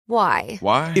Why?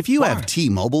 Why? If you have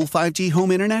T-Mobile 5G home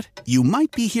internet, you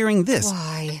might be hearing this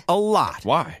Why? a lot.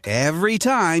 Why? Every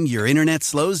time your internet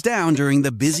slows down during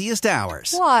the busiest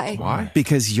hours. Why? Why?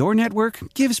 Because your network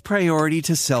gives priority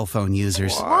to cell phone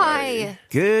users. Why?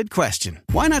 Good question.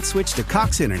 Why not switch to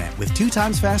Cox Internet with 2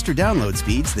 times faster download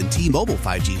speeds than T-Mobile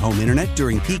 5G home internet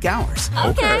during peak hours?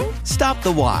 Okay. Stop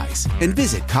the whys and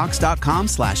visit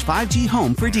cox.com/5G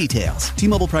home for details.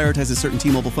 T-Mobile prioritizes certain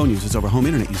T-Mobile phone users over home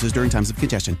internet users during times of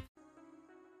congestion.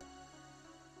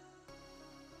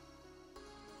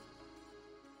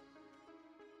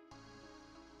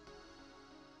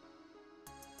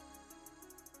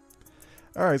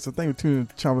 All right, so thank you for tuning in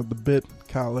to Chomp at the Bit.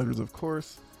 Kyle Letters, of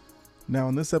course. Now,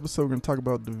 in this episode, we're going to talk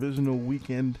about divisional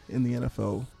weekend in the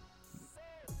NFL.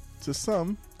 To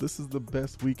some, this is the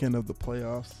best weekend of the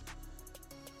playoffs.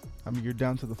 I mean, you're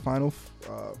down to the final,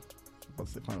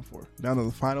 final four, down to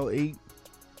the final 8,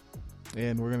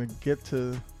 and we're going to get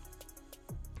to,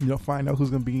 find out who's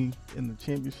going to be in the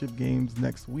championship games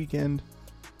next weekend.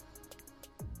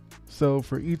 So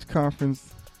for each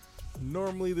conference,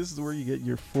 normally this is where you get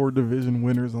your 4 division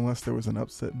winners, unless there was an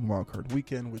upset in wildcard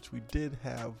weekend, which we did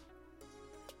have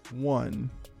one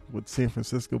with San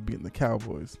Francisco beating the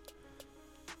Cowboys.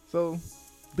 So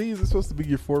these are supposed to be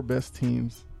your 4 best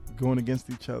teams going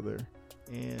against each other,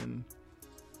 and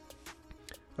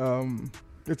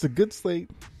it's a good slate,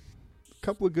 a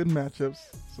couple of good matchups.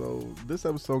 So this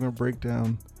episode I'm going to break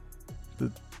down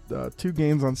the 2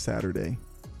 games on Saturday,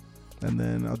 and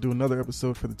then I'll do another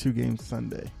episode for the 2 games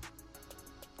Sunday.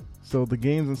 So the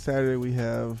games on Saturday, we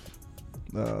have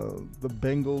the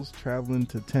Bengals traveling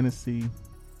to Tennessee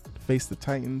to face the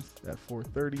Titans at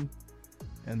 4:30,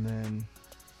 and then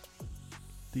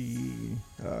the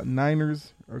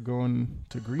Niners are going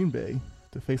to Green Bay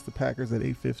to face the Packers at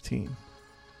 8:15.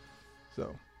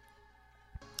 So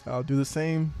I'll do the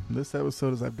same in this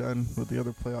episode as I've done with the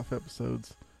other playoff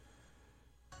episodes.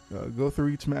 Go through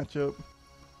each matchup,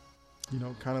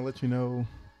 kind of let you know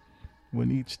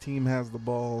when each team has the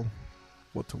ball,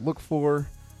 what to look for,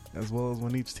 as well as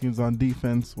when each team's on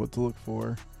defense, what to look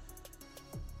for.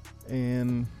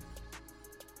 And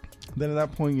then at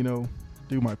that point,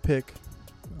 do my pick.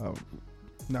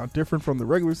 Now, different from the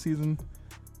regular season,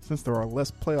 since there are less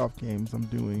playoff games, I'm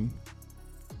doing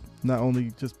not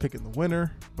only just picking the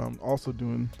winner, but I'm also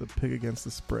doing the pick against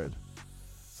the spread.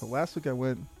 So last week I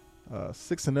went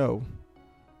 6-0,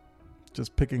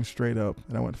 just picking straight up,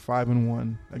 and I went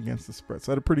 5-1 against the spread.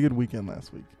 So I had a pretty good weekend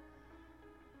last week.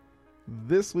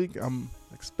 This week I'm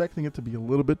expecting it to be a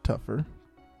little bit tougher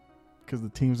because the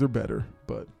teams are better,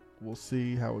 but we'll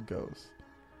see how it goes.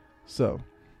 So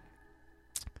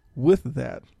with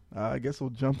that, I guess we'll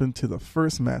jump into the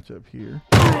first matchup here.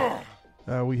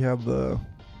 We have the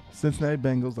Cincinnati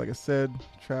Bengals, like I said,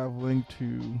 traveling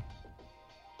to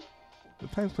the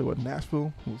Titans play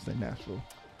Nashville? We'll say Nashville.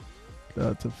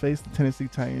 To face the Tennessee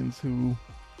Titans, who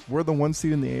were the 1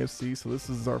 seed in the AFC. So this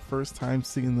is our first time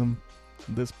seeing them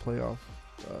this playoff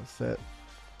set.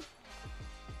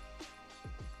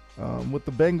 With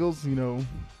the Bengals,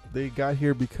 they got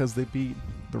here because they beat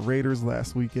the Raiders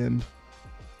last weekend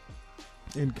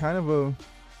in kind of a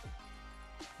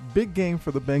big game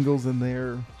for the Bengals in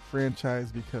their franchise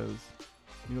because,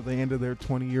 they ended their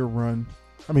 30-year run,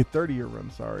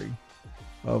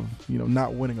 of,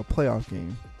 not winning a playoff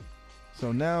game.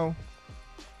 So now,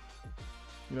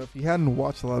 if you hadn't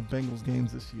watched a lot of Bengals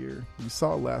games this year, you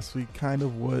saw last week kind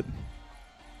of what,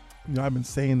 I've been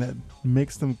saying that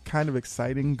makes them kind of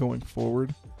exciting going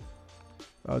forward.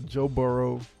 Joe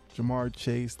Burrow, Jamar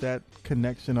Chase, that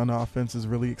connection on offense is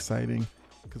really exciting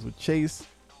because with Chase,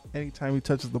 anytime he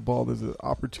touches the ball, there's an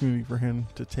opportunity for him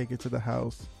to take it to the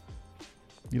house.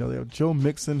 They have Joe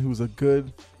Mixon, who's a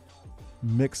good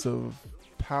mix of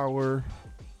power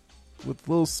with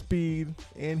little speed,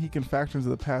 and he can factor into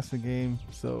the passing game.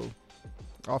 So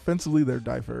offensively, they're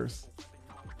diverse.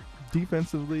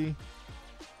 Defensively,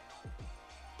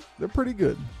 they're pretty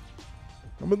good.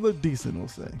 A little decent, we'll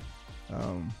say.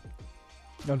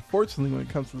 Unfortunately, when it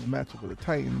comes to this matchup with the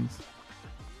Titans,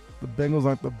 the Bengals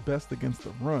aren't the best against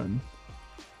the run.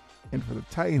 And for the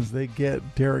Titans, they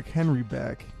get Derrick Henry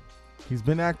back. He's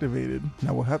been activated.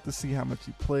 Now we'll have to see how much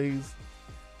he plays.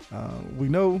 We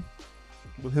know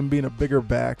with him being a bigger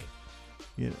back,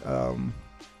 I don't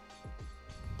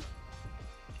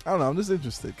know. I'm just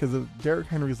interested because if Derrick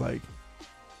Henry's like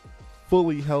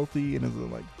fully healthy and is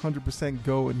like 100%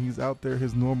 go and he's out there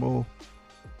his normal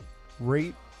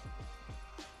rate,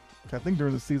 I think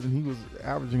during the season he was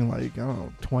averaging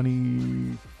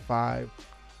 25,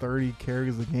 30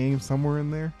 carries a game, somewhere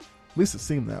in there. At least it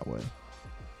seemed that way.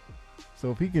 So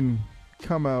if he can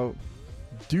come out,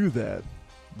 do that,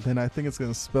 then I think it's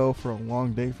going to spell for a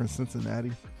long day for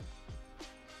Cincinnati.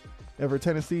 And for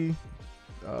Tennessee,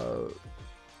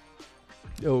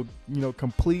 it'll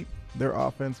complete their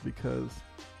offense, because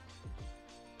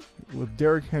with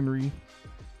Derrick Henry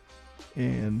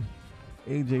and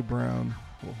A.J. Brown,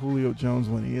 or Julio Jones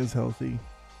when he is healthy,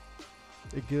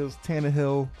 it gives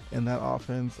Tannehill and that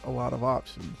offense a lot of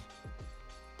options.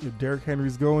 If Derrick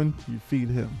Henry's going, you feed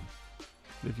him.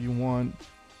 If you want,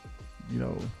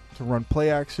 to run play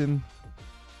action,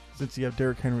 since you have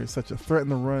Derrick Henry as such a threat in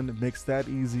the run, it makes that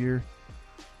easier.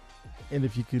 And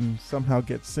if you can somehow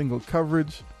get single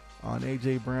coverage on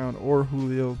A.J. Brown or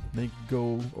Julio, then you can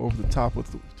go over the top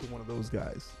to one of those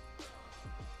guys.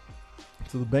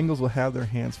 So the Bengals will have their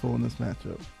hands full in this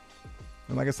matchup.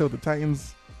 And like I said, with the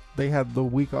Titans, they had the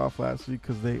week off last week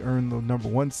because they earned the number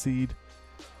 1 seed.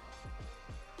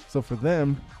 So for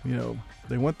them,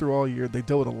 they went through all year. They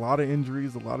dealt with a lot of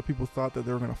injuries. A lot of people thought that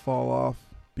they were going to fall off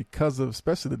because of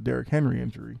especially the Derrick Henry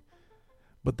injury.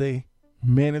 But they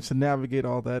managed to navigate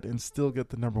all that and still get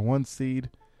the number 1 seed.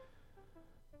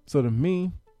 So to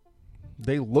me,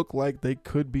 they look like they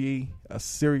could be a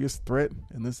serious threat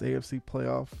in this AFC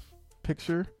playoff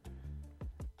picture.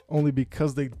 Only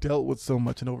because they dealt with so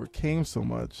much and overcame so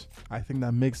much. I think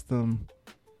that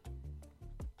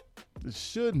it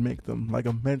should make them like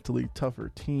a mentally tougher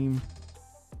team.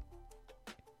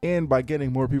 And by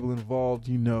getting more people involved,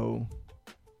 you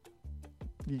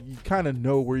kind of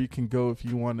know where you can go if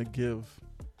you want to give,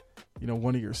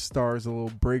 one of your stars a little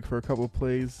break for a couple of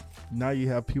plays. Now you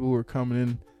have people who are coming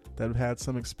in that have had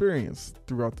some experience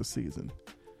throughout the season.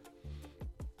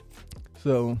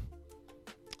 So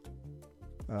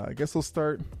I guess we'll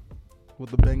start with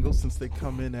the Bengals, since they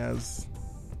come in as,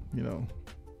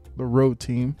 the road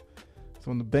team. So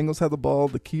when the Bengals have the ball,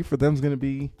 the key for them is going to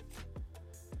be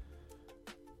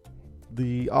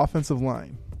the offensive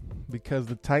line, because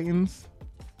the Titans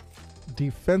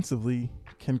defensively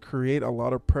can create a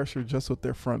lot of pressure just with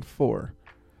their front four.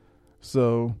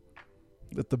 So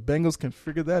if the Bengals can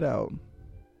figure that out,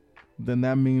 then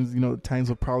that means, the Titans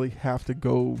will probably have to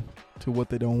go to what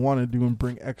they don't want to do and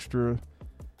bring extra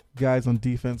guys on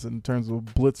defense in terms of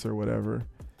blitz or whatever,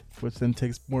 which then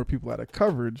takes more people out of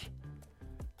coverage,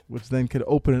 which then could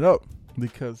open it up,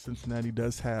 because Cincinnati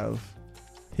does have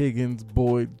Higgins,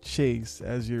 Boyd, Chase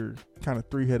as your kind of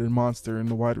 3-headed monster in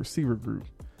the wide receiver group.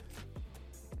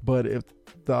 But if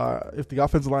the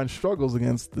offensive line struggles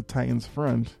against the Titans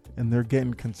front and they're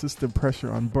getting consistent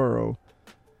pressure on Burrow,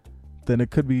 then it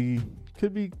could be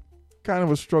kind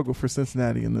of a struggle for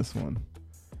Cincinnati in this one.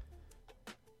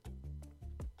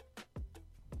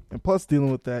 And plus,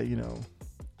 dealing with that,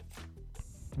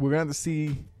 we're going to have to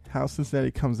see how Cincinnati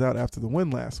comes out after the win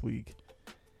last week.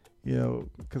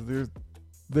 Because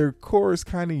their core is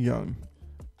kind of young.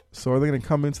 So are they going to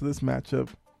come into this matchup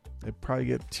and probably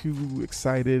get too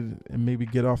excited and maybe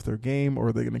get off their game? Or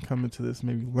are they going to come into this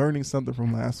maybe learning something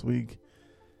from last week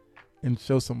and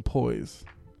show some poise?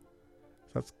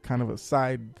 So that's kind of a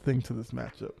side thing to this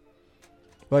matchup.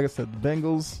 Like I said, the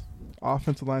Bengals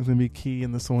offensive line is going to be key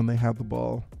in this one when they have the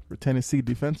ball. For Tennessee,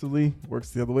 defensively, works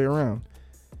the other way around.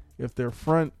 If their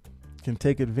front can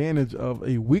take advantage of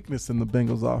a weakness in the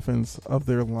Bengals offense of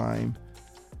their line,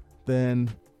 then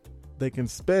they can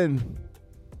spend,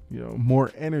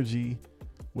 more energy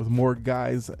with more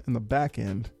guys in the back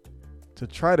end to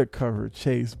try to cover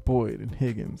Chase, Boyd, and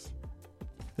Higgins,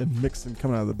 and Mixon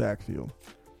coming out of the backfield.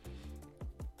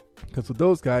 Because with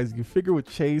those guys, you figure with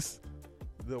Chase,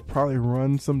 they'll probably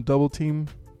run some double team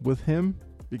with him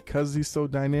because he's so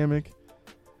dynamic.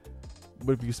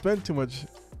 But if you spend too much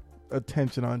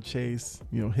attention on Chase,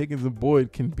 Higgins and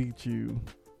Boyd can beat you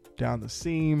down the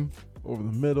seam, over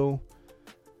the middle.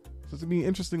 So it's going to be an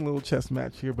interesting little chess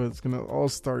match here, but it's going to all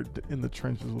start in the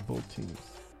trenches with both teams.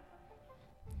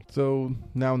 So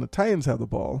now when the Titans have the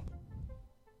ball,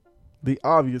 the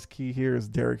obvious key here is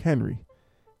Derrick Henry.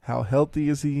 How healthy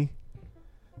is he?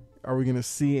 Are we going to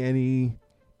see any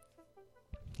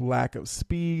lack of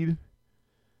speed?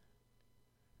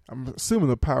 I'm assuming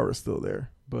the power is still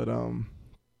there, but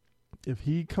if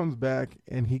he comes back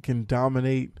and he can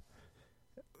dominate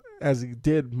as he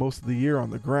did most of the year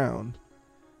on the ground,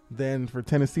 then for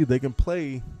Tennessee, they can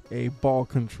play a ball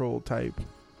control type.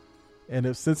 And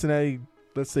if Cincinnati,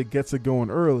 let's say, gets it going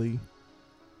early,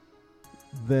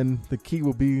 then the key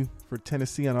will be for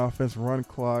Tennessee on offense, run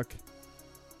clock,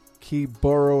 keep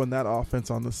Burrow and that offense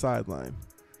on the sideline.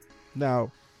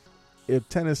 Now, if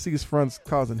Tennessee's front's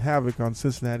causing havoc on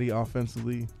Cincinnati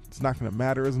offensively, it's not going to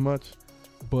matter as much.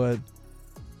 But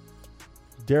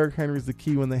Derrick Henry's the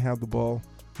key when they have the ball.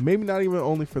 Maybe not even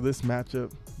only for this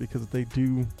matchup, because if they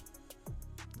do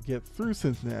get through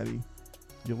Cincinnati,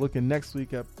 You're looking next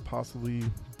week at possibly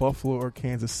Buffalo or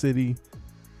Kansas City.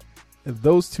 And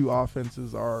those two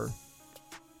offenses are,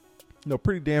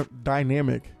 pretty damn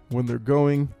dynamic when they're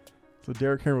going. So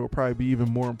Derrick Henry will probably be even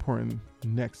more important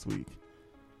next week.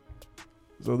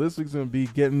 So this week's going to be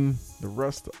getting the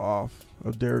rust off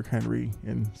of Derrick Henry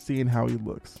and seeing how he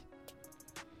looks.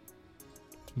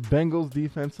 Bengals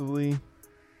defensively,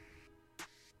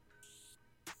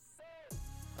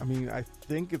 I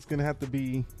think it's going to have to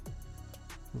be,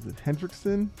 was it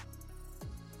Hendrickson?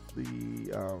 I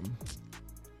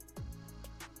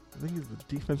think he's the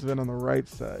defensive end on the right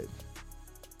side.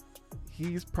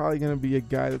 He's probably going to be a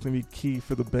guy that's going to be key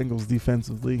for the Bengals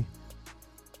defensively,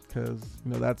 because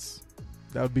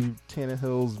that would be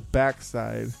Tannehill's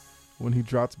backside when he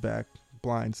drops back,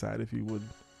 blind side if you would.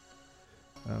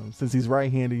 Since he's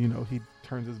right-handed, he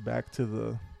turns his back to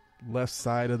the left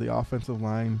side of the offensive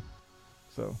line.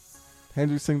 So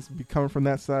Hendrickson's be coming from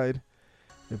that side.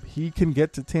 If he can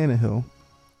get to Tannehill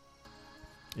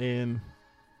and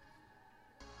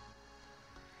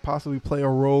possibly play a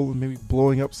role in maybe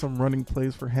blowing up some running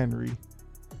plays for Henry,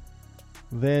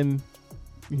 then,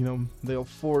 they'll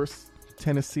force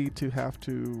Tennessee to have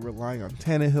to rely on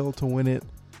Tannehill to win it.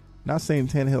 Not saying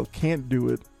Tannehill can't do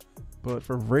it, but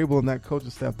for Vrabel and that coaching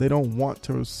staff, they don't want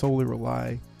to solely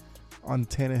rely on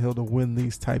Tannehill to win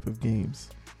these type of games.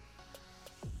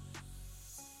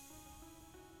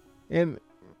 And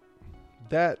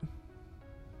that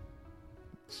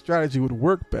strategy would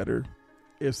work better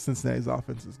if Cincinnati's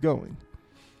offense is going.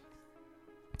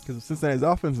 Because if Cincinnati's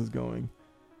offense is going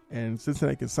and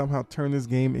Cincinnati can somehow turn this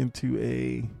game into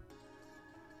a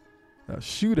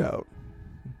shootout,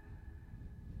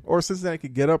 or Cincinnati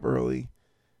could get up early,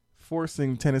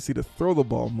 forcing Tennessee to throw the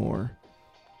ball more.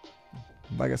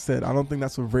 Like I said, I don't think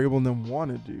that's what Vrabel and them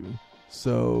want to do.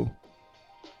 So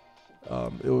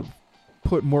it would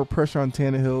put more pressure on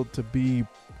Tannehill to be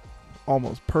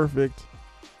almost perfect.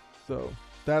 So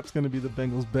that's going to be the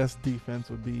Bengals' best defense,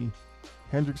 would be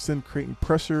Hendrickson creating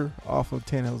pressure off of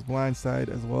Tannehill's blind side,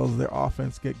 as well as their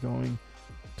offense get going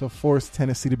to force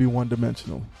Tennessee to be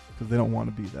one-dimensional, because they don't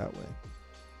want to be that way.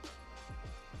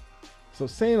 So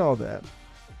saying all that,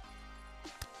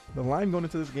 the line going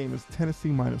into this game is Tennessee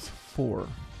 -4.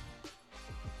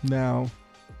 Now,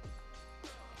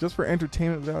 just for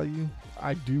entertainment value,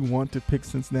 I do want to pick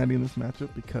Cincinnati in this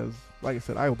matchup because, like I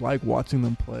said, I like watching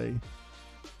them play.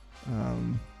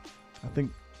 I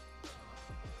think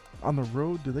on the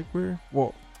road, do they wear?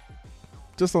 Well,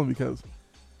 just only because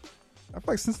I feel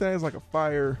like Cincinnati has like a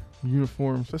fire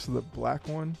uniform, especially the black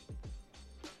one.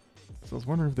 So I was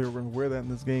wondering if they were going to wear that in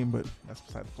this game, but that's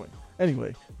beside the point.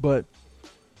 Anyway, but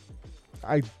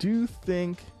I do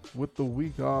think with the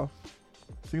week off,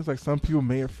 it seems like some people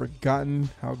may have forgotten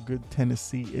how good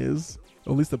Tennessee is,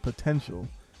 or at least the potential,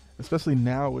 especially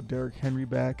now with Derrick Henry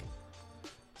back.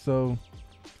 So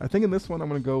I think in this one, I'm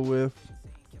going to go with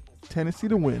Tennessee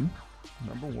to win,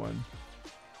 number one,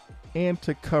 and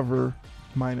to cover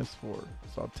 -4.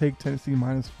 So I'll take Tennessee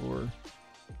 -4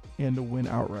 and to win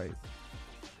outright.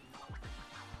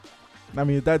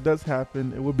 If that does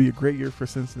happen, it would be a great year for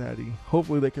Cincinnati.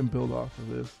 Hopefully they can build off of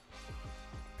this.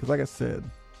 Because like I said,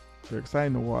 they're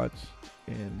exciting to watch.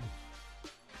 And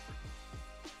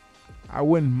I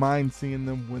wouldn't mind seeing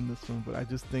them win this one. But I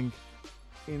just think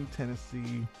in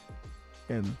Tennessee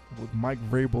and with Mike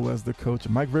Vrabel as the coach.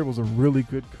 And Mike Vrabel's a really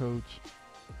good coach.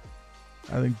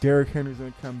 I think Derrick Henry's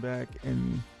going to come back.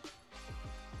 And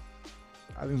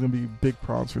I think it's going to be big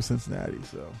problems for Cincinnati.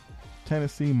 So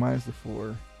Tennessee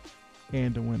 -4.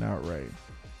 And to win outright.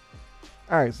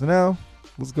 All right, so now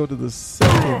let's go to the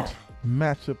second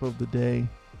matchup of the day.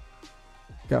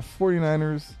 Got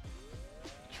 49ers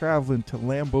traveling to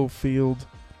Lambeau Field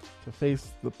to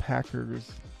face the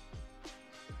Packers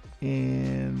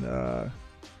and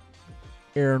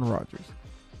Aaron Rodgers.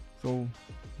 So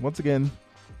once again,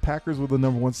 Packers were the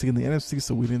number 1 seed in the NFC,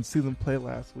 so we didn't see them play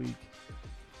last week.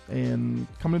 And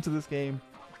coming into this game,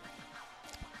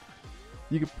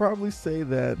 you could probably say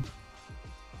that.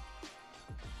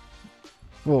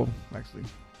 Well, actually,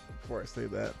 before I say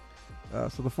that,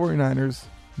 so the 49ers,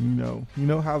 you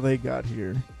know how they got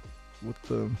here with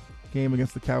the game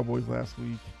against the Cowboys last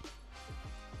week,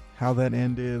 how that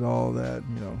ended, all that,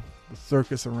 the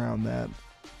circus around that.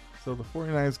 So the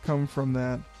 49ers come from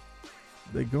that.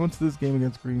 They go into this game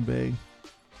against Green Bay.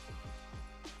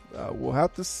 We'll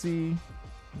have to see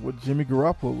what Jimmy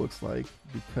Garoppolo looks like,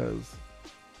 because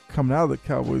coming out of the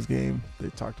Cowboys game, they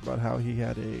talked about how he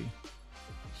had a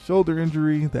shoulder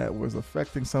injury that was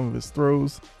affecting some of his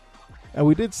throws. And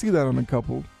we did see that on a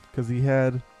couple, because he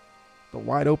had the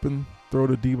wide open throw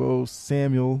to Deebo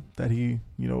Samuel that he,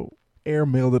 air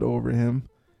mailed it over him.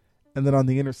 And then on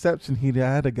the interception, he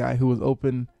had a guy who was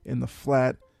open in the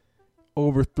flat,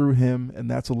 overthrew him, and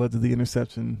that's what led to the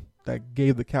interception that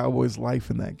gave the Cowboys life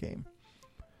in that game.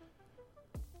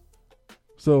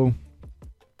 So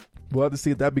we'll have to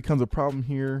see if that becomes a problem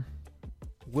here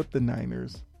with the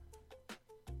Niners.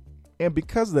 And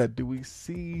because of that, do we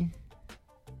see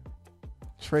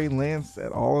Trey Lance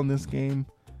at all in this game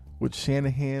with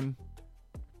Shanahan,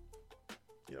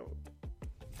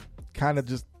 kind of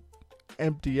just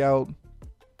empty out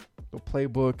the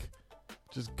playbook,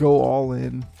 just go all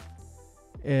in,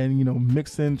 and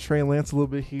mix in Trey Lance a little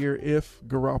bit here if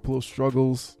Garoppolo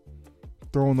struggles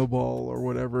throwing the ball or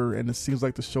whatever, and it seems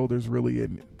like the shoulder's really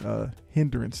a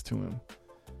hindrance to him.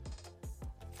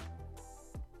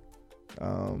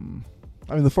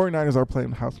 The 49ers are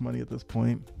playing house money at this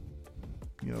point.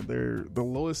 They're the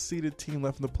lowest seeded team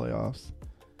left in the playoffs.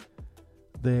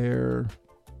 They're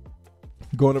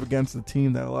going up against a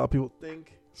team that a lot of people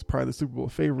think is probably the Super Bowl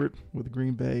favorite with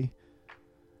Green Bay.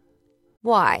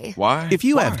 Why? If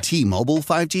you have T-Mobile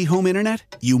 5G home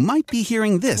internet, you might be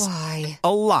hearing this Why?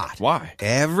 a lot. Why?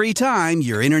 Every time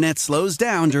your internet slows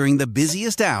down during the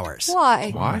busiest hours.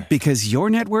 Why? Because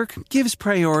your network gives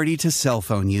priority to cell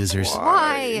phone users.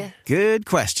 Why? Good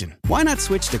question. Why not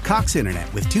switch to Cox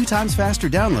Internet with 2 times faster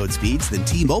download speeds than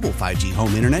T-Mobile 5G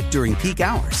home internet during peak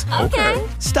hours? Okay.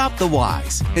 Stop the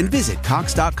whys and visit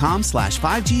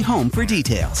cox.com/5G home for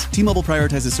details. T-Mobile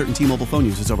prioritizes certain T-Mobile phone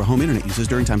users over home internet users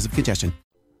during times of congestion.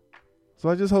 So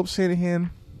I just hope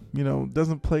Shanahan,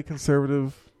 doesn't play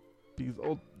conservative. He's,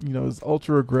 is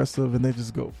ultra aggressive, and they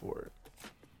just go for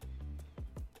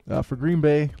it. For Green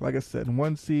Bay, like I said,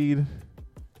 1 seed.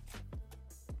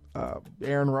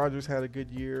 Aaron Rodgers had a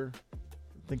good year. I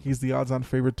think he's the odds-on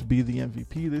favorite to be the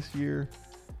MVP this year.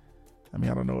 I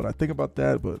don't know what I think about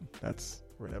that, but that's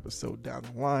for an episode down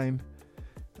the line.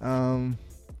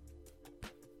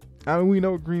 We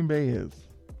know what Green Bay is.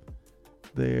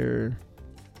 They're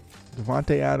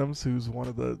Devontae Adams, who's one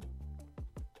of the,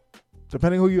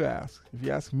 depending who you ask. If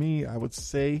you ask me, I would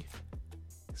say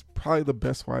he's probably the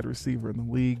best wide receiver in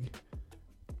the league.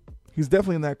 He's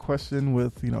definitely in that question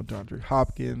with, DeAndre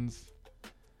Hopkins.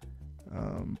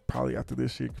 Probably after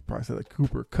this year, you could probably say like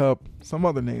Cooper Kupp, some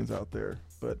other names out there.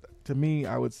 But to me,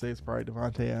 I would say it's probably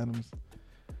Devontae Adams.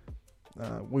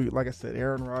 Like I said,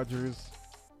 Aaron Rodgers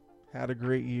had a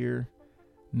great year.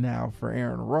 Now, for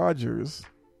Aaron Rodgers,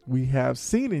 we have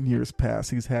seen in years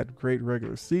past he's had great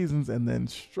regular seasons and then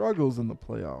struggles in the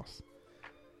playoffs.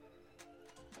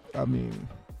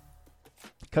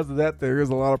 Because of that, there is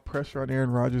a lot of pressure on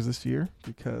Aaron Rodgers this year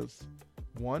because,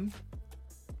 one,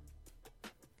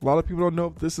 a lot of people don't know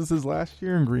if this is his last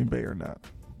year in Green Bay or not.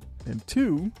 And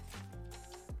two,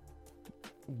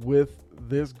 with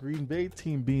this Green Bay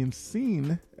team being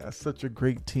seen as such a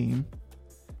great team,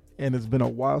 and it's been a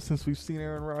while since we've seen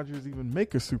Aaron Rodgers even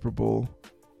make a Super Bowl,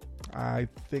 I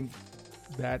think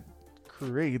that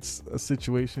creates a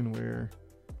situation where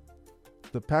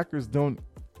the Packers don't.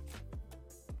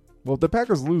 Well, if the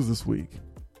Packers lose this week,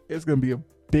 it's going to be a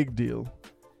big deal.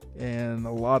 And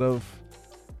a lot of.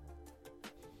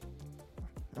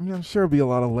 I'm sure there'll be a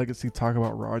lot of legacy talk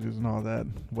about Rodgers and all that,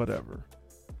 whatever.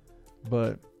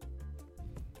 But,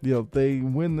 if they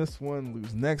win this one,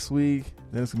 lose next week,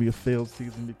 then it's going to be a failed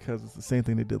season because it's the same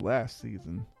thing they did last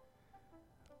season.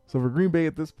 So for Green Bay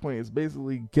at this point, it's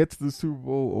basically get to the Super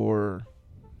Bowl or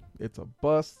it's a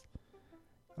bust.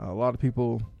 A lot of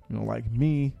people, like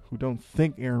me, who don't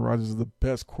think Aaron Rodgers is the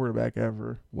best quarterback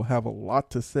ever, will have a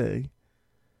lot to say.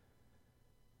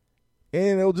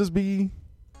 And it'll just be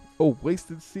a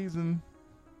wasted season.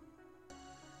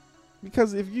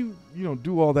 Because if you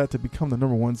do all that to become the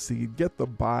number 1 seed, get the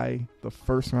bye, the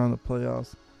first round of the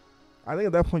playoffs, I think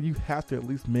at that point you have to at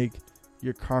least make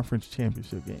your conference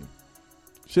championship game.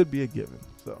 Should be a given.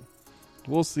 So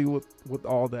we'll see what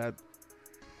all that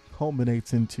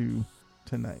culminates into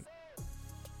tonight.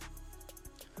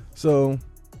 So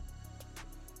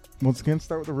once again,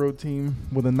 start with the road team.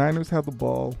 When the Niners have the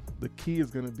ball, the key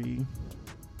is going to be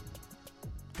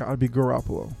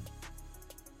Garoppolo.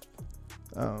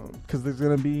 Because there's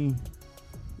going to be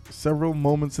several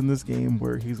moments in this game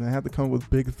where he's going to have to come with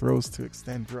big throws to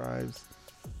extend drives,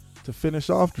 to finish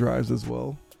off drives as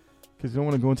well. Because you don't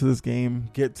want to go into this game,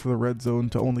 get to the red zone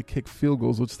to only kick field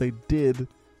goals, which they did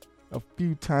a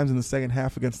few times in the second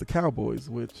half against the Cowboys,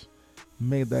 which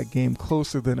made that game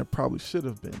closer than it probably should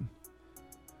have been.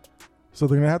 So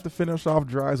they're going to have to finish off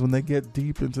drives when they get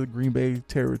deep into the Green Bay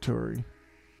territory.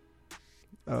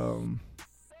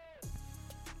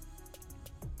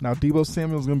 Now, Deebo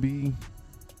Samuel's going to be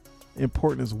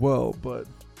important as well, but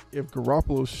if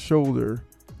Garoppolo's shoulder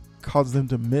causes them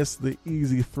to miss the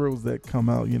easy throws that come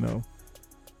out,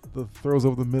 the throws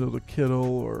over the middle to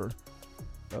Kittle, or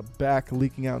a back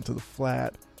leaking out into the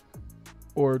flat,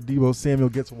 or Deebo Samuel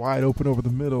gets wide open over the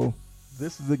middle.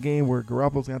 This is a game where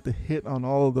Garoppolo's going to have to hit on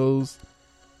all of those,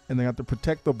 and they have to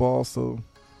protect the ball, so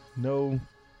no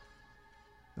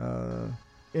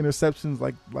interceptions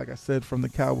like I said from the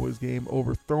Cowboys game,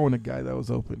 overthrowing a guy that was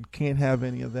open. Can't have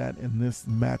any of that in this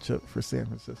matchup for San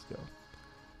Francisco.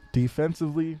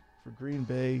 Defensively, for Green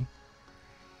Bay,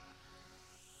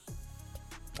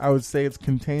 I would say it's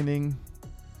containing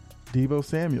Deebo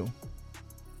Samuel,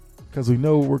 because we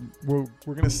know we're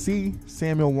going to see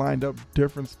Samuel lined up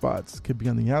different spots. Could be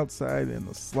on the outside, in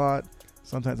the slot,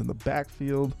 sometimes in the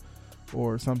backfield,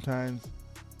 or sometimes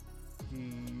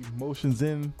he motions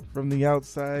in from the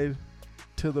outside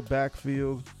to the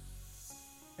backfield,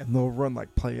 and they'll run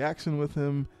like play action with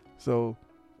him. So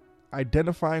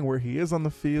identifying where he is on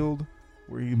the field,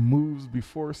 where he moves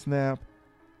before snap,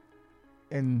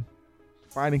 and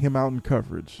finding him out in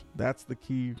coverage. That's the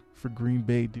key for Green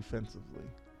Bay defensively.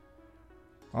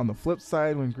 On the flip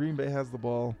side, when Green Bay has the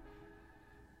ball,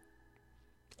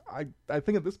 I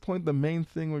think at this point the main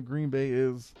thing with Green Bay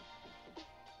is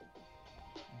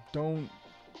don't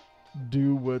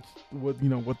do what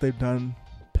they've done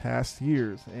past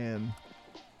years, and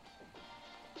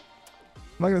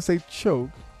I'm not gonna say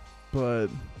choke, but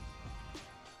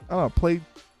I don't know, play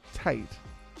tight.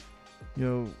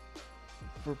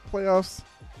 For playoffs,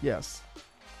 yes,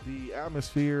 the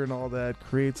atmosphere and all that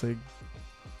creates a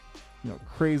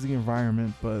crazy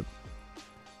environment, but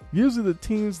usually the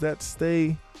teams that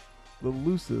stay the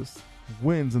loosest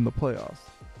wins in the playoffs.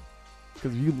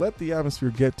 Because if you let the atmosphere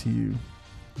get to you,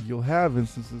 you'll have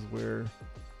instances where,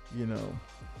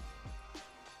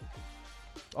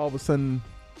 all of a sudden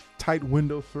tight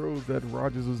window throws that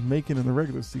Rodgers was making in the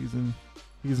regular season,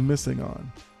 he's missing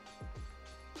on.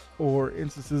 Or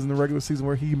instances in the regular season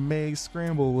where he may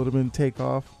scramble a little bit and take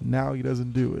off. Now he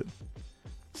doesn't do it.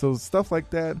 So stuff like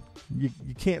that, you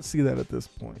can't see that at this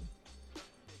point.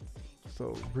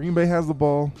 So Green Bay has the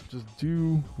ball. Just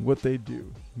do what they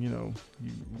do. You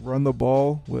run the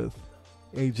ball with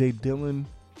A.J. Dillon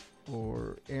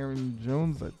or Aaron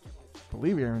Jones. I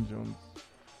believe Aaron Jones.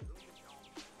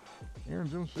 Aaron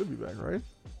Jones should be back, right?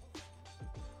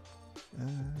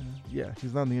 Yeah,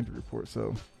 he's not on the injury report.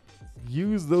 So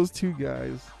use those two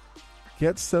guys,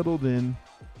 get settled in,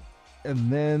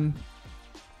 and then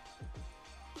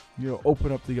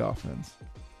open up the offense.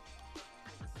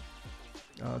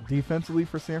 Defensively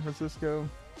for San Francisco,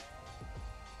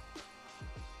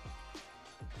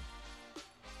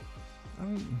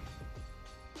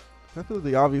 I feel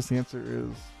the obvious answer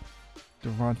is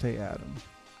Devontae Adams.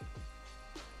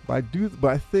 But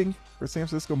I think for San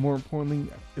Francisco, more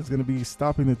importantly, is going to be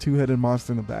stopping the two-headed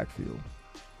monster in the backfield,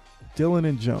 Dillon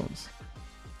and Jones.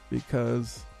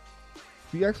 Because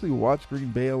if you actually watch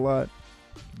Green Bay a lot,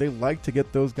 they like to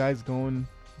get those guys going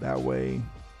that way.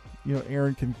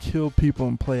 Aaron can kill people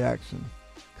in play action.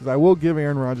 Because I will give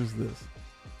Aaron Rodgers this.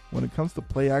 When it comes to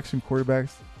play action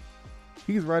quarterbacks,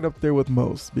 he's right up there with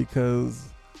most, because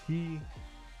I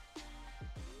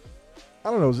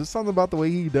don't know, just something about the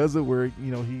way he does it where,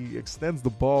 he extends the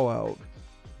ball out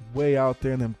way out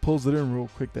there and then pulls it in real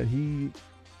quick, that he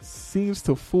seems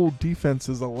to fool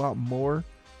defenses a lot more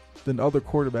than other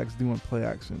quarterbacks do in play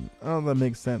action. I don't know if that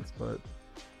makes sense, but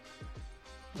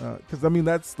because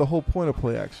that's the whole point of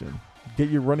play action. Get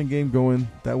your running game going,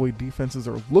 that way defenses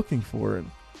are looking for it.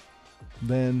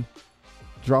 Then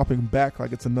dropping back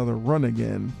like it's another run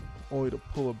again, only to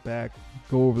pull it back,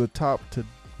 go over the top to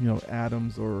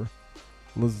Adams or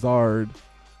Lazard.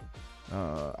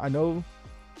 I know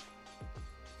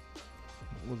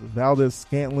Valdez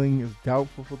Scantling is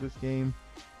doubtful for this game,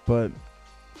 but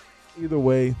either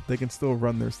way, they can still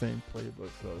run their same playbook.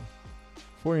 So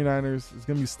 49ers is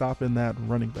going to be stopping that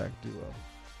running back duo.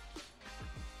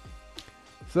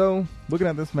 So looking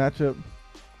at this matchup,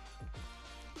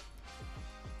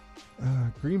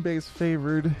 Green Bay's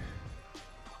favored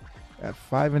at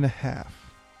 5.5.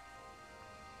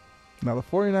 Now the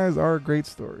 49ers are a great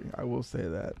story. I will say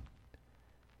that.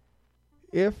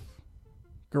 If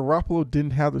Garoppolo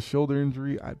didn't have the shoulder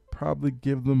injury, I'd probably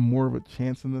give them more of a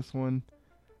chance in this one.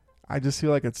 I just feel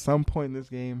like at some point in this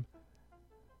game,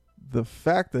 the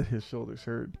fact that his shoulder's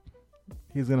hurt,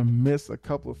 he's going to miss a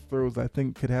couple of throws I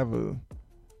think could have an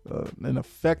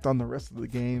effect on the rest of the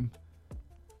game.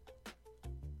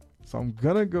 So I'm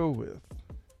going to go with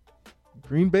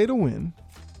Green Bay to win.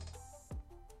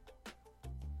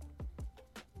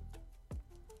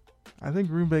 I think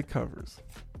Green Bay covers.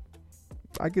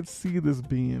 I could see this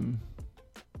being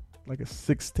like a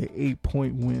 6 to 8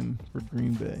 point win for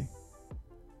Green Bay.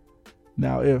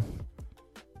 Now, if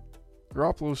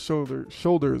Garoppolo's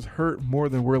shoulders hurt more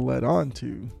than we're led on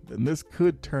to, then this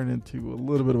could turn into a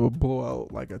little bit of a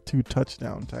blowout, like a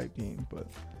 2-touchdown type game. But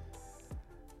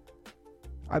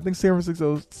I think San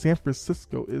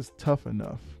Francisco is tough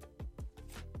enough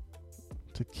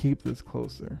to keep this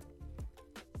closer.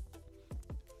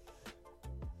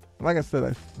 Like I said,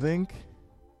 I think,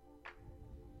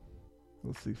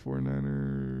 let's see,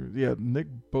 49ers. Yeah, Nick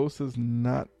Bosa's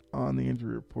not on the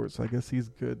injury report, so I guess he's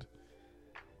good.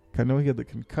 I know he had the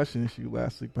concussion issue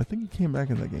last week, but I think he came back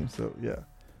in that game, so yeah.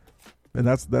 And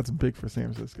that's big for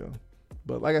San Francisco.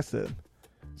 But like I said,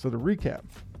 so to recap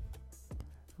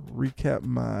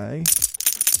my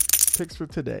picks for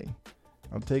today.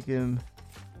 I'm taking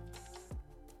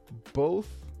both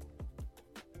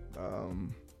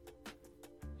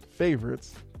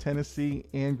favorites, Tennessee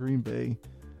and Green Bay,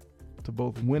 to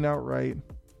both win outright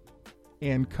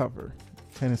and cover.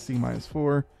 Tennessee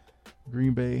 -4,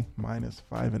 Green Bay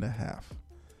 -5.5.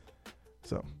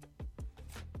 So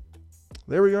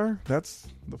there we are. That's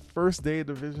the first day of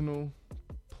divisional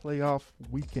playoff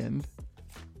weekend.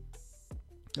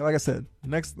 And like I said,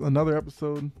 next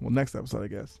episode, I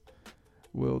guess,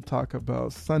 we'll talk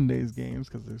about Sunday's games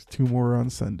because there's 2 more on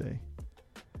Sunday.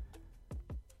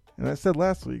 And I said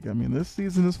last week, I mean, this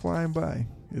season is flying by.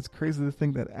 It's crazy to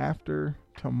think that after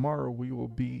tomorrow we will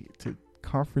be to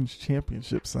Conference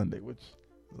Championship Sunday, which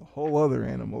is a whole other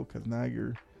animal because now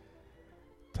you're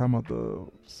talking about the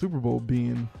Super Bowl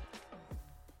being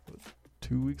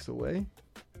 2 weeks away.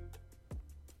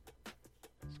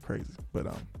 It's crazy.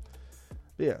 But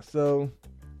yeah, so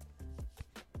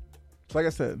like I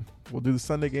said, we'll do the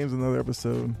Sunday games in another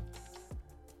episode.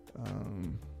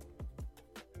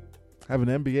 Have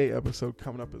an NBA episode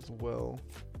coming up as well,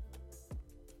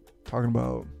 talking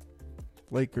about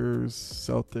Lakers,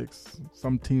 Celtics,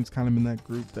 some teams kind of in that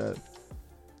group that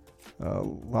a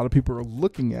lot of people are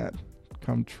looking at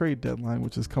come trade deadline,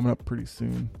 which is coming up pretty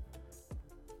soon.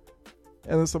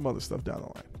 And then some other stuff down the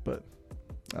line. But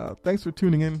thanks for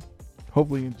tuning in.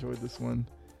 Hopefully you enjoyed this one.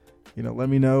 Let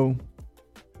me know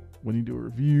when you do a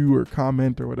review or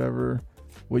comment or whatever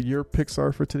what your picks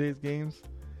are for today's games.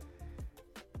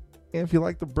 And if you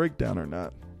like the breakdown or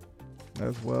not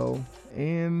as well.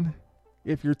 And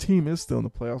if your team is still in the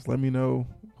playoffs, let me know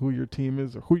who your team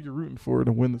is or who you're rooting for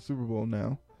to win the Super Bowl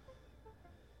now.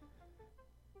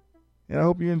 And I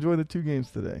hope you enjoy the 2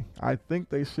 games today. I think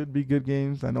they should be good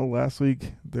games. I know last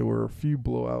week there were a few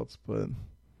blowouts, but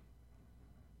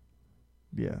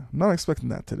yeah, I'm not expecting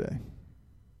that today.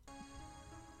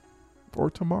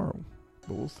 Or tomorrow,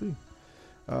 but we'll see.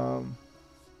 So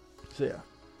yeah,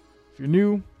 if you're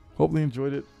new, hopefully you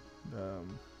enjoyed it.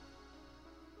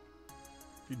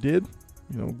 If you did,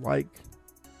 like,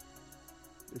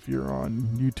 if you're on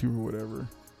YouTube or whatever,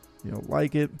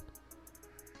 like it.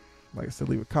 Like I said,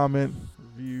 leave a comment,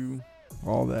 review,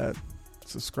 all that.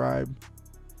 Subscribe.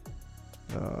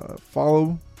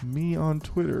 Follow me on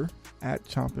Twitter at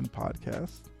Chompin'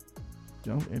 Podcast.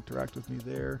 Interact with me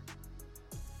there.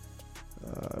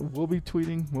 We'll be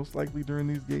tweeting most likely during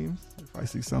these games. If I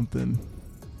see something,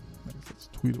 I guess it's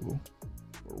tweetable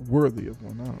or worthy of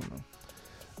one. I don't know.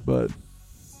 But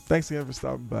thanks again for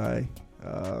stopping by.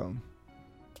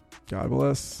 God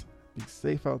bless. Be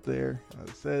safe out there. As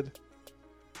I said,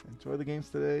 enjoy the games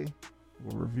today.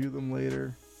 We'll review them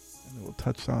later. And then we'll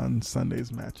touch on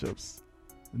Sunday's matchups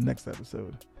in the next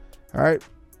episode. All right.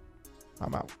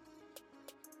 I'm out.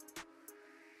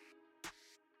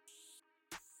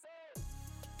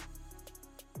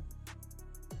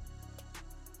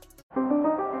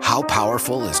 How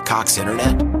powerful is Cox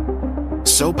Internet?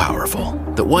 So powerful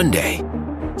that one day,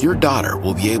 your daughter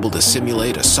will be able to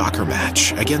simulate a soccer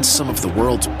match against some of the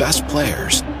world's best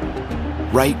players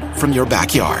right from your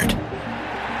backyard.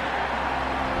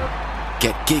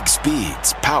 Get gig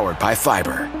speeds powered by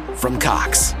fiber from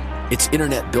Cox. It's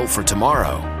internet built for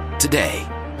tomorrow, today.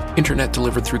 Internet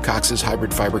delivered through Cox's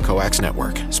hybrid fiber coax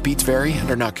network. Speeds vary and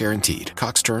are not guaranteed.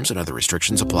 Cox terms and other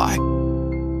restrictions apply.